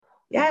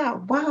Yeah,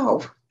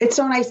 wow. It's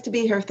so nice to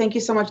be here. Thank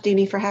you so much,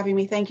 Dini, for having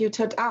me. Thank you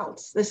to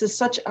Alts. This is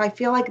such, I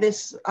feel like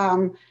this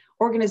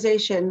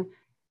organization,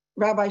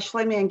 Rabbi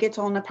Shlomi and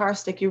Gittel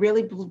Naparstik, you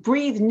really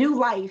breathe new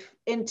life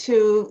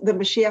into the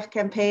Mashiach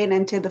campaign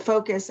and to the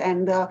focus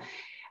and the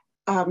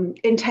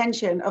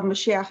intention of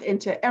Mashiach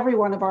into every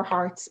one of our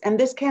hearts. And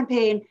this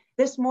campaign,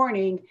 this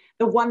morning,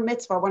 the one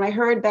mitzvah, when I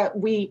heard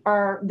that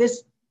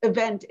this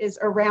event is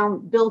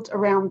built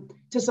around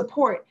to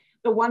support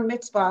the one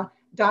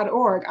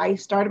mitzvah.org, I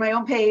started my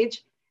own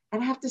page.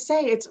 And I have to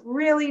say, it's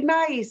really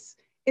nice.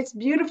 It's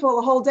beautiful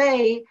the whole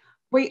day.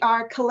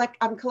 I'm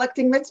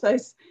collecting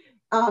mitzvahs.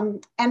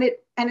 And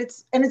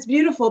it's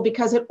beautiful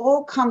because it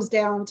all comes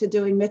down to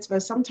doing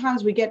mitzvahs.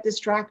 Sometimes we get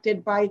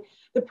distracted by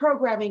the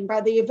programming, by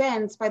the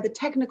events, by the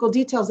technical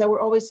details that we're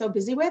always so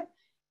busy with.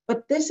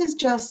 But this is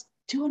just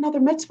do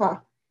another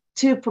mitzvah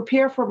to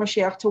prepare for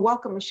Mashiach, to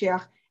welcome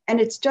Mashiach. And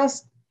it's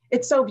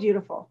so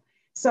beautiful.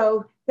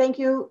 So thank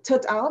you,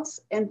 Tut Alts,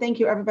 and thank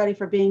you everybody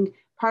for being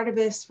part of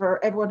this,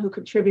 for everyone who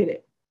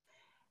contributed.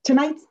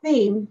 Tonight's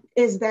theme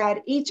is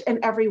that each and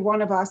every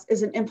one of us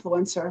is an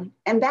influencer.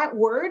 And that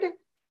word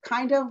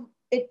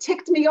it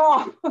ticked me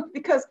off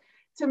because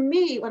to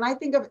me, when I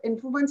think of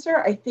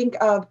influencer, I think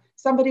of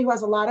somebody who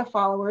has a lot of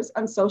followers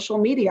on social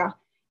media.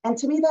 And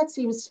to me, that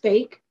seems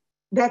fake.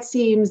 That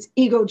seems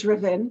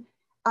ego-driven.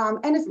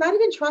 And it's not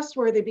even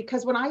trustworthy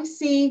because when I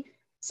see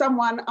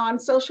someone on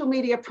social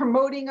media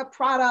promoting a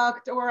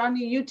product or on a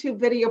YouTube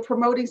video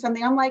promoting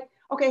something, I'm like,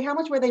 okay, how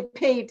much were they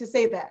paid to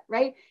say that,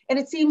 right? And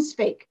it seems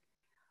fake.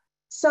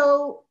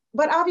 So,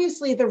 but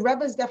obviously the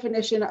Rebbe's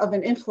definition of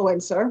an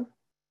influencer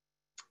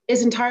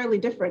is entirely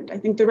different. I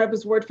think the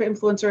Rebbe's word for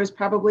influencer is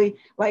probably,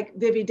 like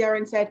Vivi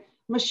Darren said,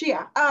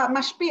 mashpia.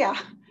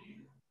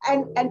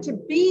 And to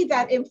be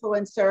that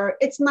influencer,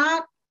 it's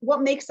not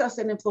what makes us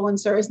an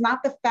influencer, is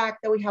not the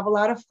fact that we have a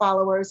lot of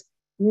followers,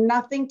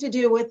 nothing to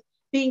do with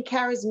being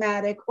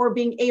charismatic or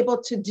being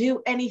able to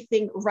do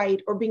anything right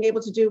or being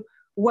able to do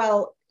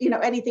well,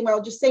 anything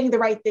well, just saying the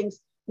right things.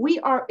 We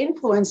are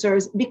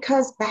influencers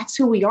because that's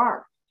who we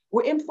are.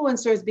 We're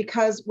influencers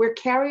because we're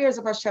carriers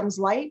of Hashem's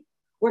light.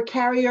 We're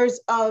carriers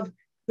of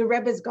the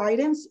Rebbe's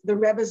guidance, the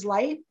Rebbe's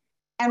light.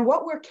 And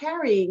what we're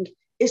carrying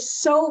is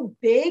so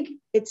big,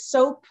 it's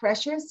so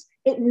precious,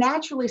 it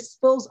naturally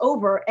spills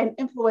over and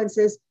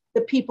influences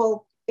the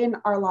people in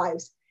our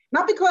lives.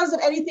 Not because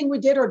of anything we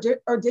did or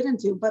didn't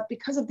do, but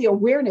because of the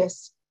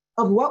awareness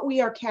of what we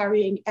are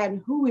carrying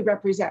and who we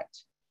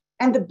represent.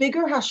 And the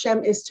bigger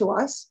Hashem is to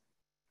us,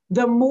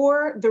 the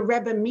more the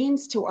Rebbe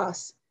means to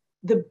us,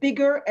 the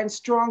bigger and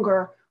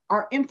stronger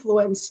our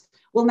influence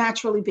will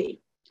naturally be.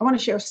 I want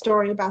to share a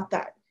story about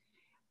that.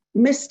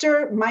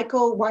 Mr.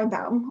 Michael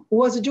Weinbaum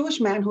was a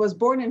Jewish man who was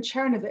born in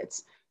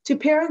Chernovitz to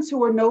parents who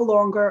were no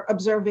longer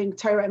observing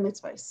Torah and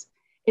mitzvahs.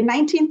 In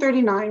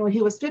 1939, when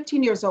he was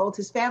 15 years old,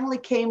 his family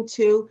came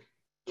to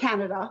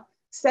Canada,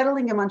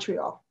 settling in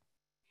Montreal.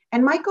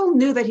 And Michael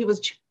knew that he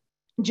was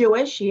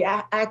Jewish. He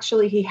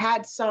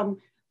had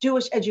some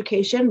Jewish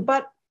education,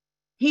 but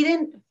he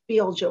didn't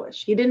feel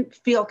Jewish. He didn't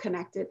feel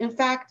connected. In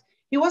fact,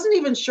 he wasn't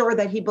even sure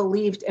that he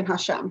believed in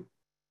Hashem.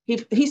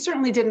 He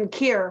certainly didn't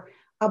care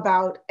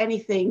about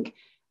anything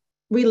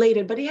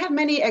related, but he had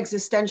many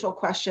existential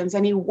questions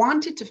and he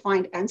wanted to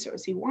find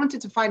answers. He wanted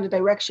to find a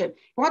direction.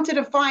 He wanted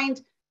to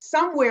find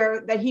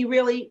somewhere that he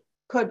really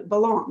could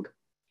belong.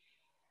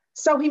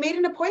 So he made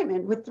an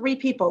appointment with three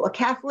people, a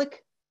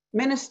Catholic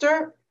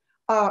minister,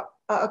 a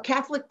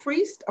Catholic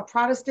priest, a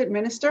Protestant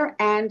minister,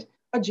 and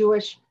a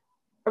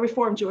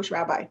Reformed Jewish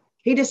rabbi.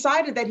 He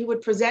decided that he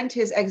would present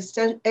his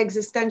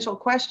existential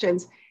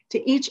questions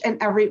to each and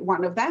every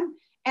one of them.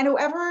 And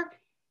whoever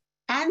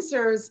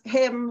answers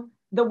him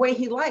the way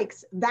he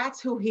likes,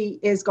 that's who he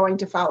is going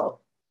to follow.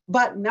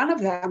 But none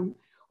of them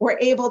were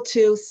able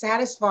to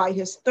satisfy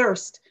his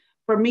thirst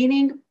for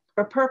meaning,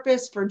 for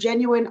purpose, for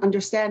genuine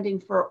understanding,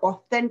 for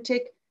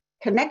authentic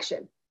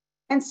connection.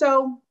 And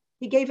so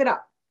he gave it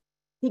up.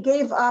 He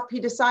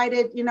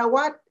decided, you know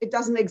what? It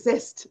doesn't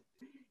exist.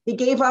 He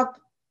gave up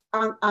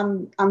on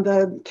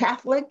the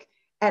Catholic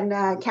and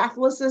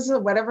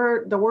Catholicism,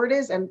 whatever the word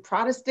is, and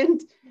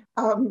Protestant.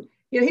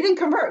 He didn't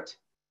convert,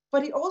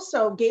 but he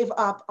also gave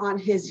up on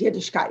his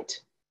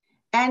Yiddishkeit.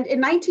 And in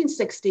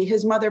 1960,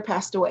 his mother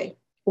passed away.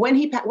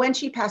 When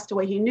she passed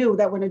away, he knew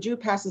that when a Jew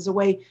passes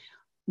away,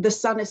 the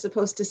son is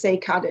supposed to say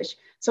Kaddish.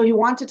 So he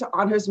wanted to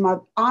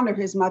honor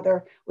his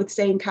mother with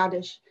saying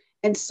Kaddish.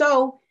 And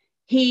so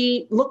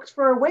he looked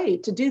for a way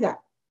to do that.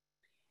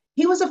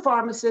 He was a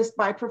pharmacist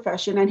by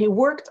profession, and he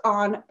worked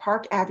on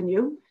Park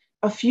Avenue,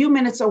 a few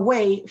minutes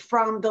away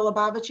from the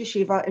Lubavitch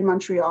Yeshiva in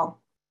Montreal.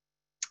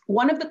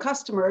 One of the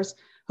customers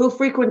who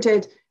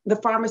frequented the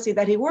pharmacy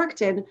that he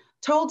worked in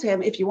told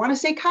him, if you want to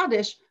say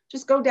Kaddish,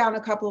 just go down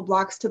a couple of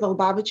blocks to the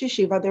Lubavitch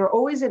Yeshiva. There are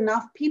always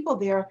enough people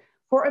there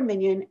for a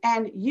minyan,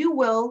 and you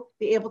will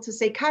be able to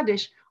say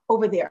Kaddish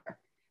over there.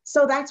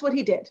 So that's what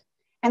he did.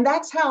 And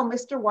that's how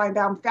Mr.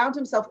 Weinbaum found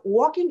himself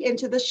walking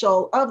into the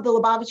shul of the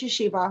Lubavitch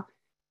Yeshiva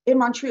in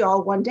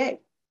Montreal one day.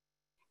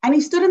 And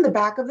he stood in the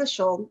back of the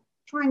shul,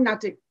 trying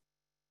not to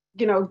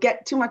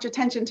get too much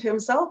attention to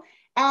himself.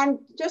 And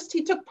just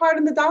he took part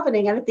in the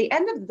davening. And at the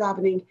end of the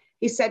davening,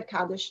 he said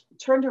Kaddish,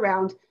 turned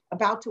around,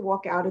 about to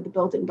walk out of the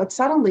building. But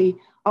suddenly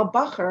a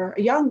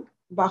young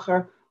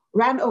bacher,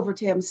 ran over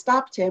to him,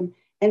 stopped him,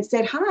 and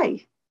said,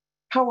 "Hi,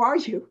 how are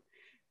you?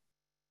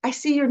 I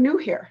see you're new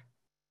here.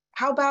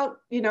 How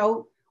about,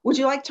 would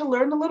you like to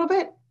learn a little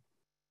bit?"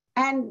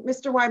 And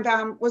Mr.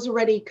 Weinbaum was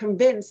already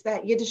convinced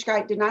that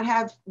Yiddishkeit did not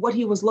have what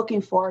he was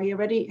looking for. He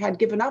already had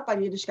given up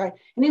on Yiddishkeit,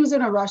 and he was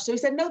in a rush. So he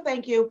said, "No,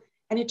 thank you."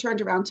 And he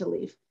turned around to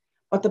leave.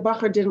 But the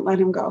bacher didn't let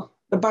him go.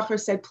 The bacher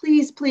said,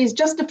 "Please, please,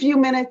 just a few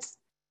minutes."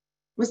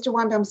 Mr.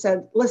 Weinbaum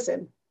said,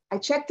 "Listen, I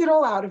checked it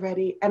all out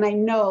already, and I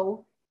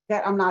know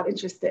that I'm not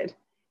interested.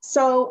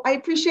 So I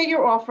appreciate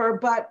your offer,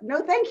 but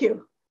no, thank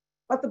you."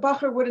 But the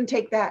bacher wouldn't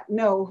take that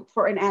no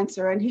for an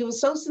answer. And he was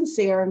so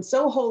sincere and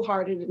so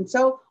wholehearted and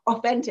so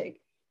authentic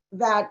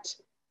that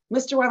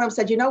Mr. Weinbaum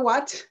said, "You know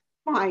what?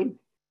 Fine."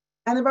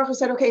 And the bacher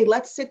said, "Okay,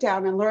 let's sit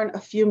down and learn a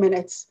few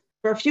minutes.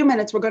 For a few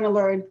minutes, we're going to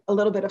learn a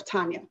little bit of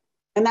Tanya."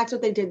 And that's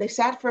what they did. They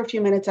sat for a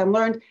few minutes and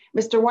learned.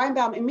 Mr.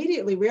 Weinbaum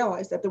immediately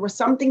realized that there was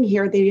something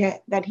here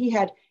that he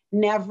had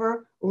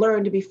never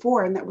learned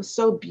before, and that was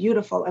so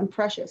beautiful and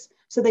precious.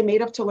 So they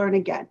made up to learn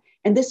again.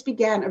 And this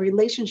began a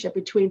relationship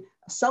between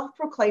a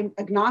self-proclaimed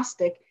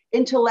agnostic,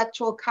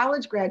 intellectual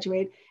college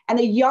graduate, and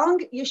a young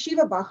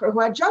yeshiva bacher who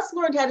had just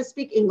learned how to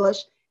speak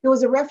English. He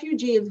was a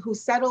refugee who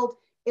settled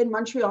in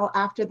Montreal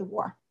after the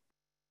war.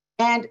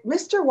 And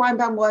Mr.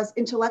 Weinbaum was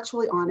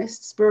intellectually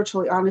honest,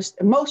 spiritually honest,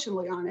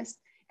 emotionally honest,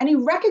 and he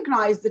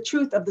recognized the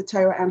truth of the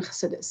Torah and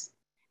Chassidus.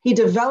 He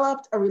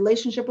developed a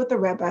relationship with the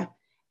Rebbe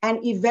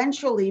and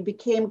eventually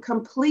became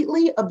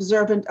completely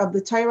observant of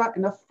the Torah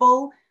and a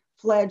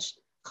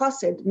full-fledged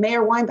Chassid,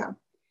 Meir Weinbaum,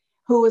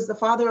 who was the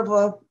father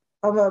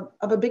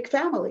of a big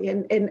family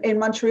in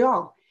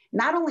Montreal.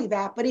 Not only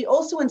that, but he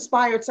also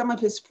inspired some of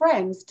his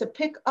friends to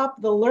pick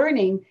up the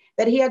learning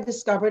that he had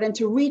discovered and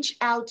to reach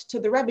out to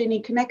the Rebbe, and he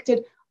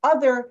connected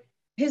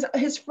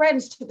his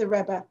friends to the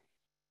Rebbe.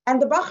 And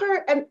the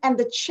bacher and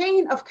the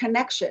chain of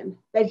connection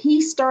that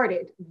he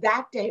started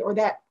that day, or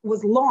that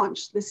was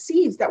launched, the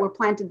seeds that were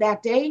planted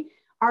that day,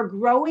 are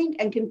growing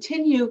and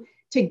continue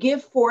to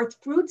give forth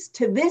fruits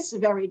to this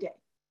very day.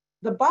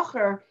 The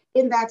bacher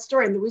in that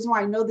story, and the reason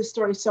why I know the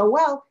story so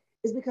well,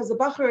 is because the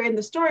bacher in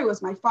the story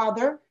was my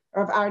father,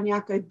 of Aaron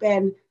Yaakov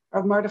ben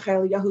of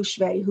Mordechai Yahu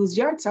Shvei, whose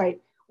yahrzeit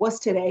was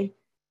today.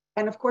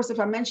 And of course, if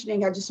I'm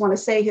mentioning, I just want to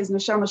say his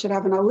neshama should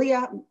have an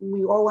aliyah.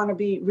 We all want to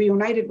be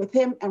reunited with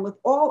him and with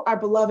all our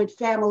beloved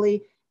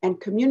family and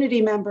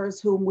community members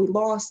whom we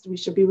lost. We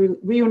should be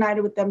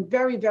reunited with them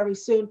very, very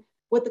soon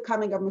with the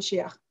coming of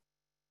Mashiach.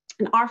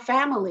 And our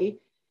family,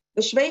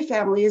 the Shvei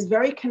family, is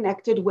very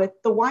connected with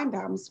the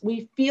Weinbaums.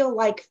 We feel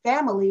like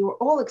family. We're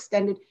all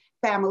extended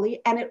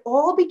family. And it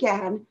all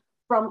began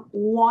from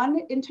one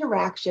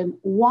interaction,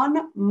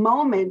 one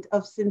moment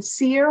of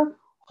sincere,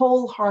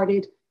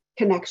 wholehearted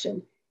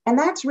connection. And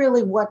that's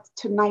really what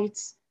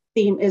tonight's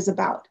theme is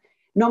about.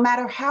 No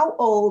matter how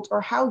old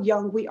or how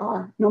young we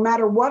are, no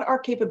matter what our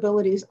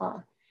capabilities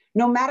are,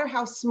 no matter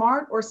how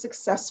smart or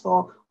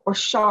successful or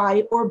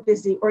shy or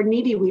busy or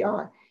needy we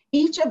are,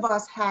 each of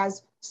us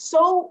has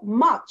so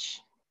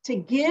much to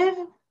give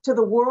to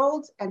the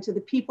world and to the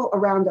people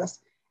around us.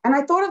 And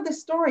I thought of this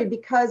story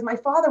because my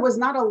father was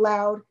not a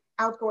loud,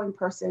 outgoing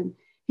person.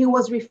 He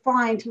was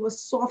refined, he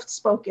was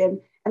soft-spoken.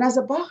 And as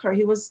a bacher,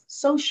 he was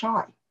so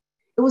shy.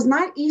 It was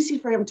not easy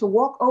for him to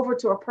walk over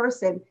to a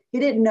person he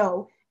didn't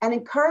know and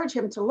encourage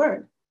him to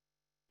learn.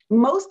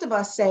 Most of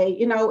us say,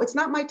 it's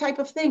not my type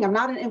of thing. I'm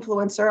not an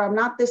influencer. I'm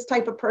not this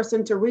type of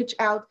person to reach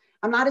out.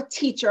 I'm not a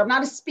teacher. I'm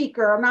not a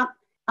speaker. I'm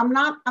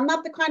not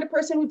the kind of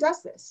person who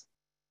does this.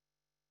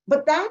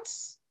 But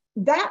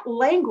that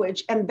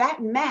language and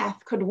that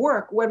math could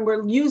work when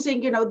we're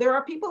using, there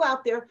are people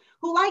out there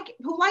who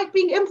like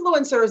being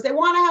influencers. They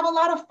want to have a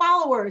lot of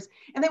followers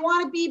and they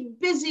want to be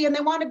busy and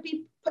they want to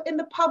be in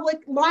the public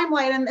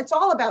limelight, and it's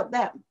all about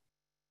them.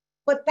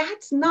 But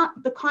that's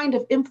not the kind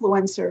of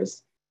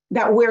influencers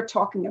that we're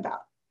talking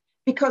about.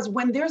 Because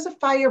when there's a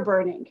fire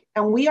burning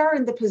and we are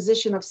in the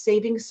position of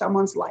saving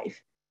someone's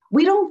life,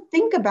 we don't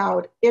think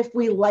about if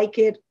we like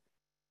it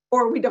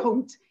or we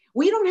don't.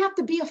 We don't have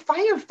to be a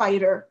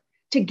firefighter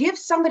to give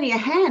somebody a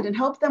hand and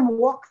help them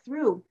walk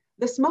through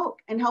the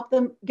smoke and help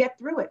them get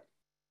through it,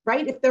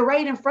 right? If they're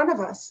right in front of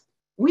us,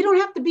 we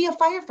don't have to be a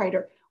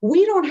firefighter.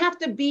 We don't have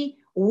to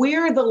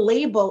wear the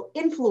label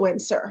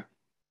influencer.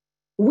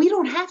 We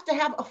don't have to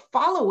have a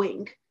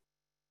following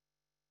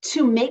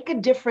to make a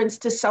difference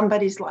to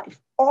somebody's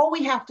life. All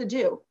we have to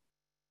do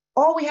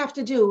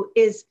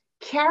is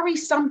carry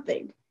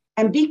something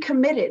and be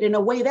committed in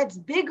a way that's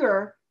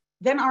bigger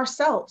than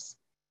ourselves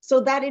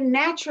so that it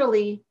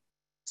naturally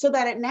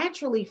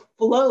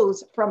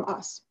flows from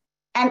us.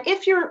 And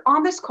if you're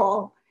on this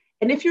call,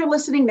 and if you're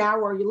listening now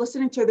or you're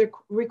listening to the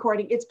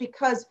recording, it's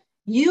because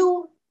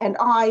you and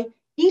I,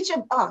 each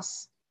of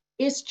us,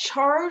 is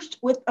charged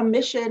with a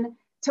mission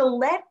to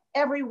let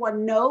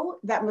everyone know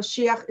that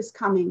Mashiach is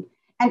coming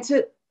and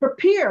to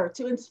prepare,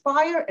 to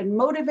inspire and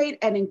motivate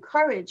and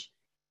encourage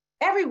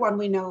everyone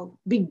we know,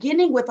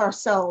 beginning with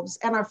ourselves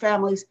and our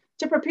families,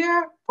 to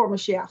prepare for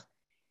Mashiach.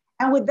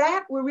 And with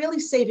that, we're really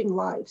saving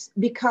lives,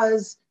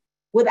 because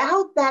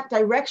without that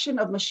direction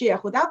of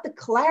Mashiach, without the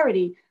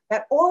clarity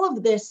that all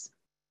of this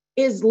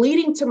is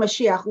leading to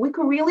Mashiach, we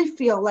could really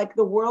feel like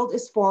the world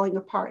is falling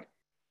apart.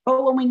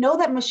 But when we know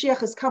that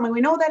Mashiach is coming,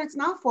 we know that it's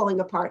not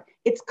falling apart.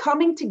 It's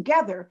coming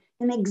together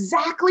in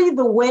exactly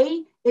the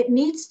way it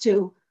needs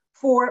to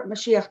for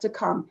Mashiach to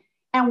come.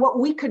 And what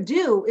we could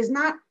do is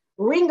not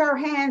wring our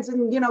hands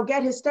and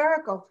get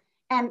hysterical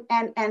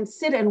and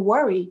sit and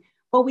worry,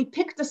 but we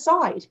picked a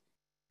side.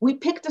 We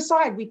picked a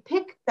side. We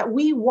picked that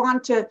we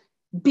want to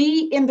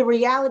be in the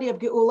reality of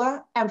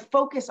Geula and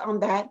focus on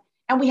that.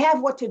 And we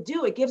have what to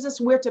do. It gives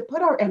us where to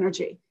put our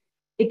energy.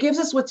 It gives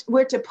us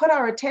where to put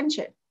our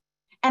attention.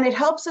 And it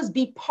helps us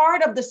be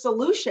part of the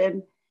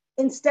solution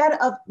instead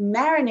of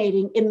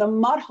marinating in the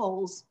mud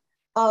holes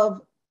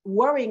of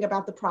worrying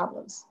about the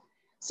problems.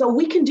 So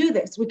we can do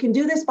this. We can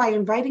do this by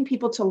inviting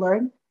people to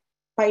learn,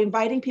 by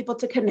inviting people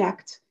to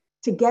connect,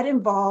 to get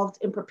involved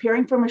in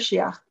preparing for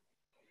Mashiach,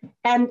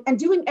 and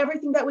doing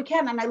everything that we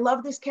can. And I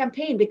love this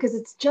campaign because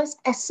it's just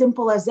as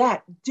simple as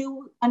that.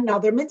 Do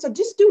another mitzvah.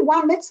 Just do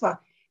one mitzvah.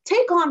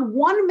 Take on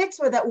one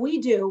mitzvah that we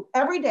do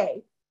every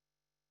day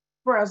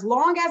for as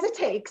long as it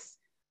takes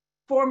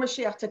for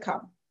Mashiach to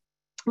come.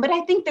 But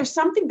I think there's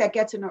something that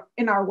gets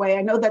in our way.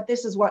 I know that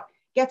this is what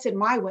gets in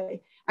my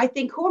way. I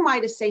think, who am I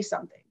to say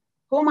something?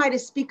 Who am I to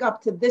speak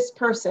up to this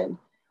person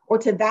or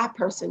to that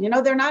person?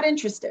 They're not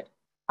interested.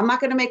 I'm not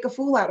going to make a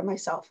fool out of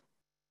myself.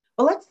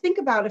 But let's think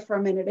about it for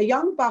a minute. A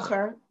young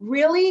bacher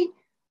really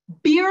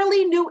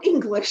barely knew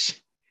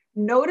English,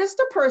 noticed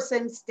a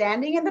person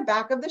standing in the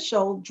back of the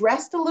shul,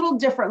 dressed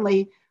very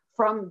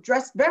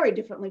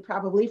differently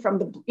probably from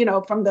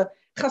the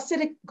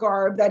Hasidic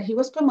garb that he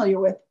was familiar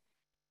with,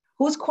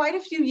 who was quite a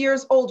few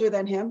years older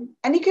than him.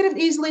 And he could have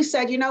easily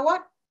said, you know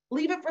what?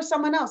 Leave it for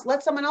someone else.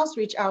 Let someone else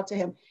reach out to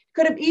him.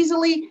 Could have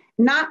easily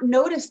not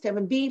noticed him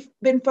and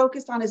been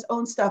focused on his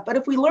own stuff. But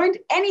if we learned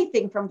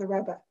anything from the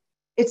Rebbe,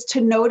 it's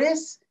to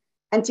notice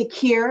and to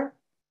care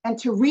and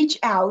to reach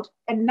out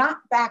and not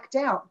back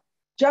down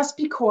just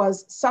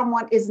because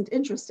someone isn't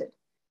interested.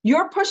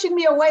 You're pushing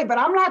me away, but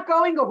I'm not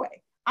going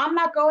away. I'm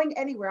not going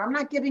anywhere. I'm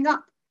not giving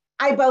up.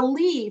 I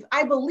believe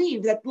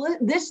that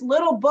this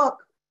little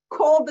book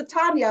called the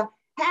Tanya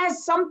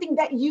has something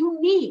that you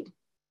need,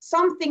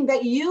 something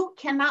that you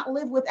cannot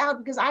live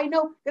without, because I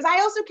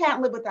also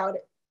can't live without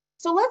it.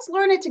 So let's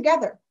learn it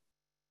together.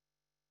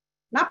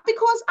 Not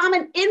because I'm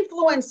an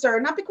influencer,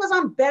 not because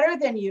I'm better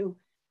than you,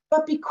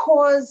 but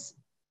because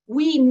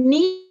we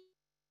need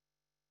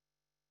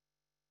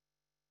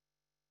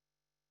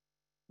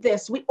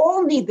this. We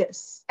all need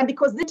this. And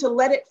because to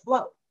let it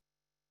flow,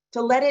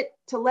 to let it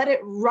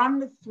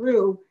run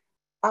through,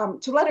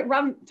 to let it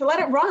roll,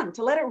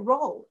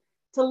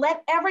 to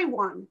let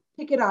everyone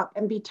pick it up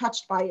and be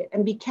touched by it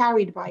and be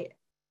carried by it.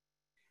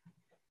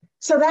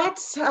 So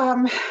that's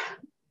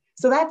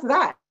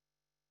that.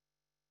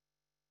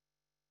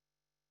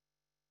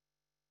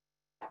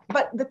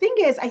 But the thing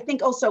is, I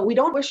think also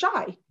we're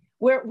shy.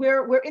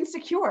 We're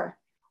insecure.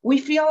 We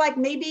feel like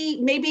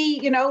maybe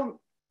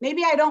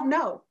I don't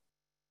know.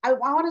 I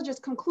want to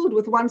just conclude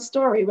with one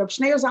story. Reb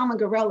Shneur Zalman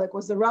Garelik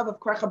was the Rav of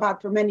Kfar Chabad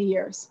for many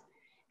years.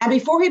 And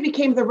before he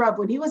became the Rav,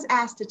 when he was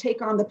asked to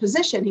take on the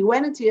position, he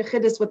went into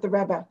Yechidus with the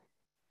Rebbe.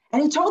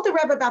 And he told the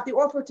Rebbe about the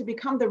offer to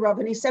become the Rav.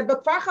 And he said,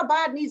 but Kfar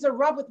Chabad needs a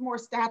Rav with more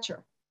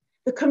stature.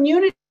 The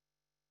community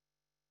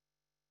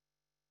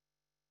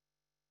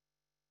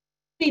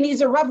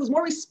needs a Rav who's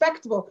more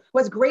respectable, who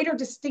has greater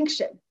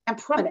distinction and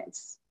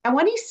prominence. And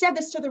when he said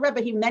this to the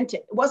Rebbe, he meant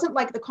it. It wasn't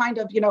like the kind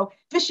of,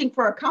 fishing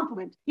for a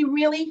compliment. He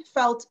really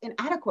felt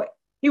inadequate.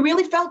 He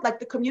really felt like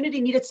the community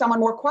needed someone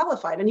more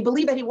qualified. And he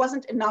believed that he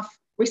wasn't enough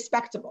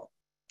respectable.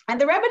 And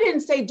the Rebbe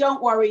didn't say,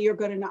 don't worry, you're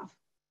good enough.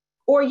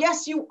 Or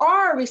yes, you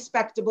are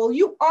respectable.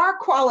 You are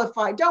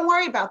qualified. Don't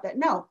worry about that.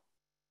 No.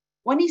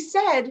 When he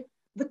said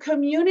the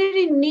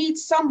community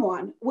needs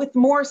someone with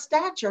more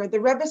stature, the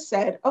Rebbe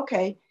said,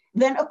 okay,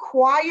 then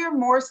acquire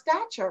more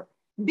stature.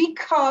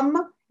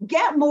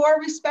 Get more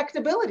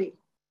respectability.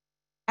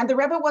 And the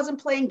Rebbe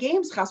wasn't playing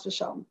games, chas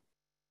v'shalom.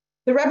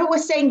 The Rebbe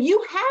was saying,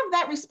 you have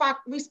that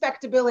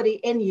respectability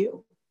in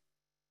you.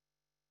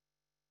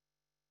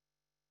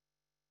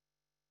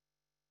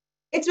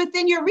 It's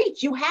within your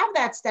reach. You have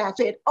that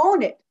stature.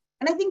 Own it.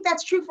 And I think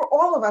that's true for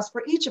all of us,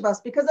 for each of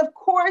us, because of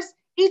course,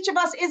 each of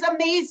us is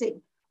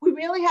amazing. We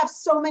really have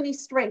so many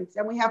strengths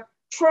and we have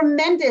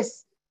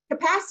tremendous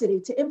capacity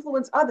to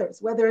influence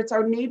others, whether it's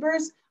our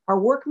neighbors, our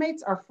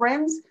workmates, our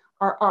friends,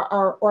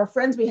 our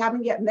friends we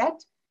haven't yet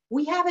met.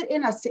 We have it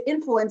in us to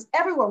influence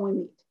everyone we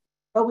meet,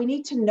 but we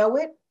need to know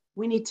it.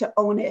 We need to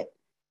own it,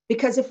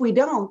 because if we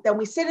don't, then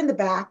we sit in the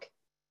back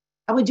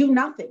and we do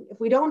nothing.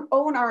 If we don't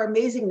own our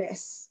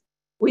amazingness,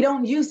 we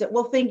don't use it.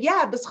 We'll think,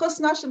 yeah,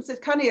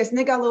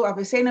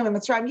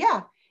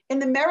 in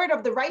the merit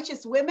of the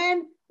righteous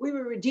women, we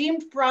were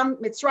redeemed from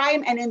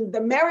Mitzrayim, and in the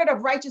merit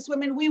of righteous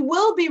women, we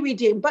will be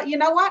redeemed. But you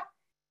know what?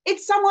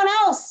 It's someone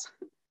else.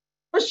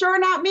 For sure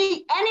not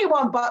me,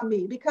 anyone but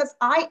me, because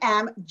I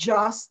am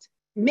just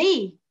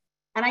me.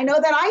 And I know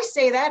that I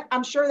say that.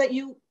 I'm sure that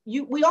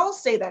we all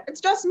say that.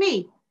 It's just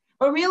me.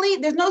 But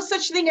really, there's no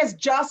such thing as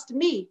just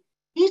me.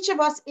 Each of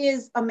us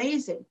is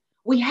amazing.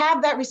 We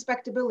have that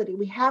respectability.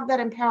 We have that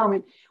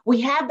empowerment.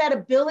 We have that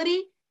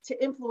ability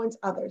to influence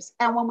others.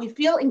 And when we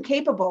feel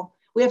incapable,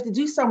 we have to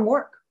do some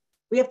work.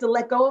 We have to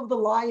let go of the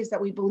lies that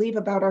we believe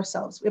about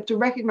ourselves. We have to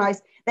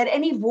recognize that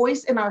any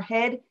voice in our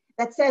head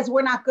that says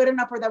we're not good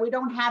enough or that we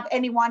don't have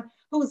anyone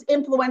who's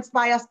influenced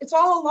by us, it's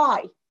all a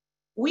lie.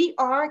 We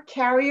are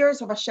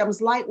carriers of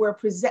Hashem's light.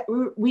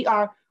 We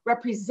are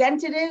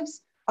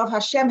representatives of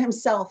Hashem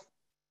himself.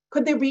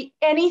 Could there be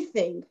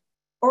anything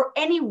or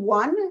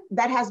anyone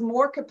that has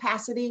more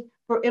capacity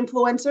for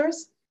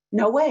influencers?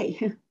 No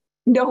way.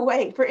 No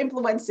way. For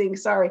influencing,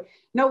 sorry.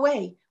 No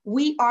way.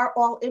 We are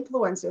all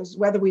influencers,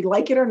 whether we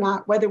like it or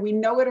not, whether we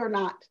know it or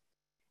not.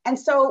 And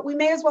so we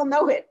may as well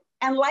know it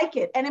and like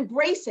it and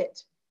embrace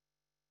it.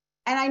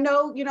 And I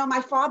know,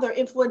 my father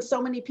influenced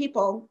so many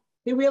people.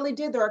 He really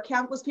did. There are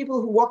countless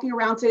people who are walking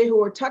around today who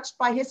were touched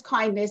by his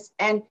kindness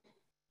and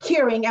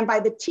caring and by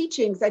the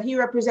teachings that he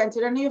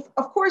represented. And he,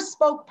 of course,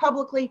 spoke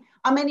publicly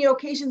on many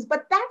occasions,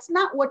 but that's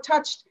not what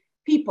touched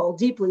people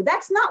deeply.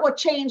 That's not what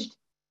changed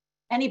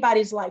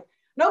anybody's life.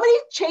 Nobody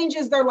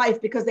changes their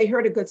life because they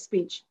heard a good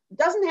speech. It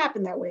doesn't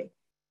happen that way,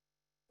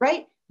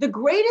 right? The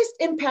greatest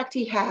impact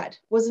he had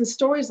was in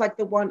stories like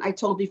the one I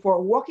told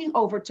before, walking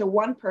over to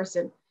one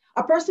person,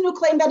 a person who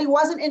claimed that he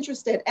wasn't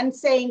interested, and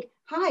saying,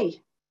 "Hi,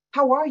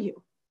 how are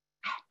you?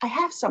 I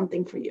have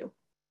something for you."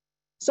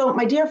 So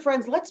my dear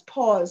friends, let's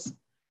pause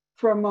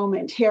for a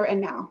moment here and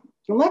now.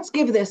 And let's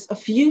give this a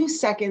few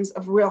seconds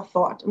of real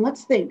thought. And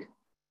let's think,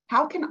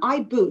 how can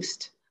I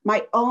boost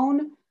my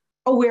own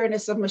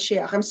awareness of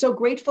Mashiach? I'm so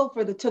grateful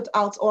for the Tut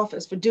Alt's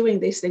office for doing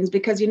these things,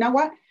 because you know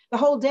what? The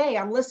whole day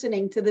I'm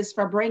listening to this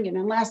Farbrengen,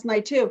 and last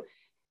night too,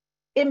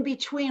 in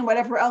between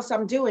whatever else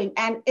I'm doing.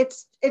 And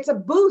it's a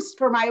boost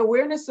for my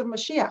awareness of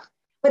Mashiach.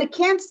 But it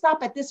can't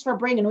stop at this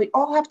Farbrengen. We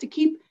all have to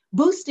keep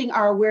boosting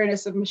our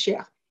awareness of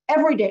Mashiach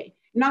every day,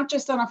 not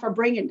just on a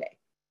Farbrengen day.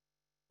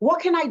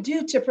 What can I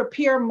do to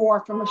prepare more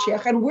for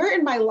Mashiach? And where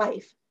in my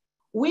life,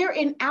 where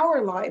in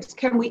our lives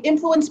can we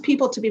influence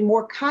people to be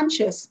more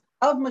conscious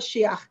of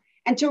Mashiach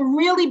and to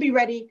really be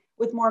ready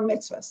with more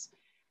mitzvahs?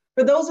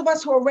 For those of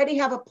us who already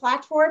have a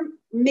platform,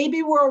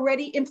 maybe we're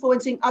already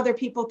influencing other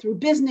people through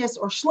business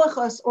or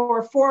shlichus or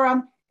a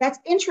forum. That's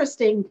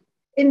interesting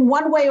in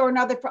one way or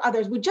another for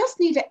others. We just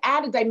need to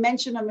add a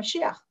dimension of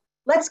Mashiach.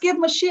 Let's give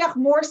Mashiach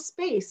more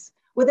space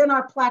within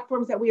our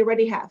platforms that we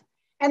already have.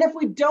 And if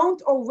we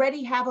don't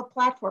already have a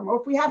platform, or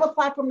if we have a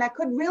platform that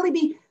could really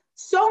be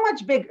so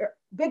much bigger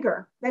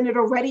than it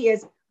already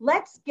is,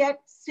 let's get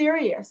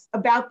serious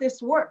about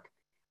this work.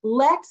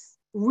 Let's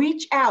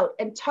reach out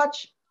and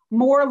touch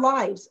more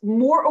lives,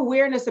 more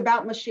awareness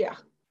about Mashiach.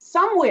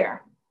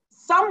 Somewhere,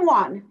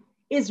 someone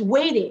is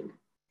waiting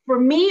for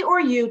me or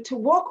you to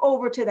walk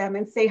over to them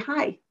and say,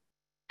 "Hi,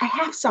 I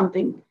have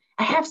something.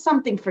 I have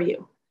something for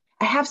you.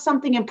 I have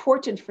something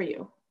important for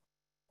you.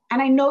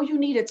 And I know you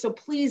need it, so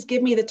please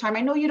give me the time.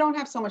 I know you don't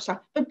have so much time,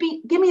 but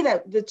give me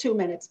the 2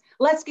 minutes.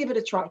 Let's give it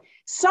a try."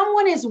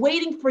 Someone is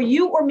waiting for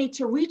you or me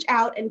to reach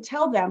out and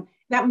tell them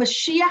that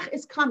Mashiach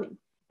is coming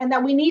and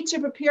that we need to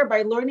prepare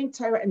by learning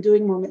Torah and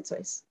doing more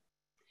mitzvahs.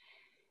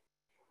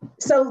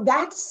 So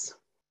that's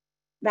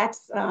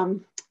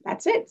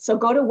it. So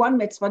go to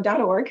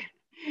onemitzvah.org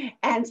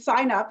and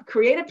sign up,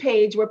 create a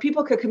page where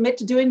people could commit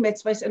to doing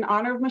mitzvahs in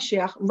honor of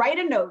Mashiach, write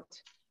a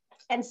note,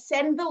 and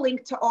send the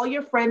link to all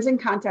your friends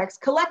and contacts.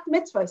 Collect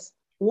mitzvahs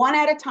one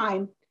at a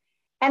time.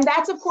 And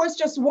that's, of course,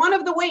 just one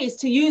of the ways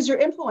to use your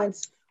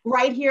influence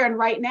right here and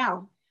right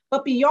now.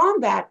 But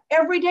beyond that,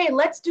 every day,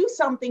 let's do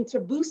something to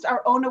boost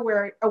our own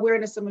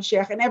awareness of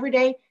Mashiach. And every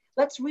day,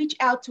 let's reach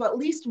out to at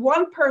least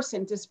one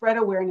person to spread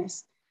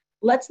awareness.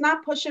 Let's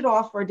not push it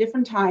off for a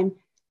different time.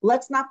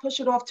 Let's not push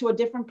it off to a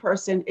different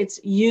person. It's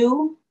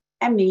you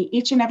and me,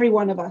 each and every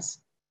one of us,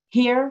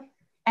 here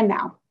and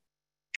now.